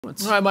All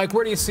right, Mike,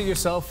 where do you see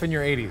yourself in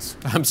your 80s?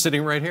 I'm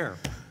sitting right here.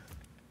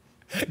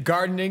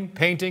 Gardening,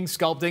 painting,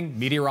 sculpting,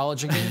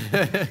 meteorology?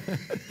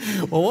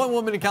 Well, one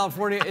woman in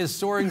California is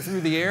soaring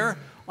through the air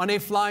on a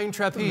flying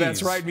trapeze.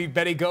 That's right, meet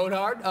Betty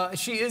Goddard.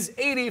 She is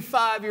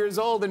 85 years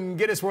old, and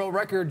Guinness World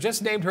Record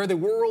just named her the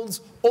world's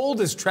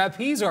oldest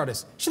trapeze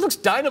artist. She looks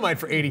dynamite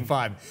for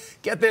 85.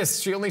 Get this,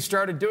 she only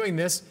started doing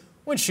this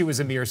when she was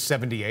a mere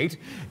 78.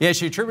 Yeah,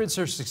 she attributes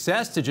her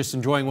success to just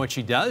enjoying what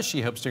she does.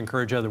 She hopes to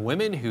encourage other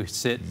women who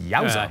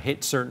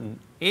hit certain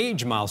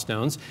age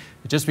milestones.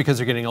 Just because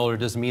they're getting older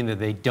doesn't mean that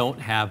they don't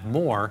have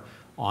more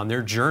on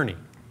their journey.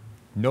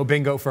 No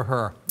bingo for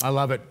her. I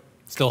love it.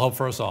 Still hope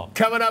for us all.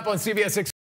 Coming up on CBS 6.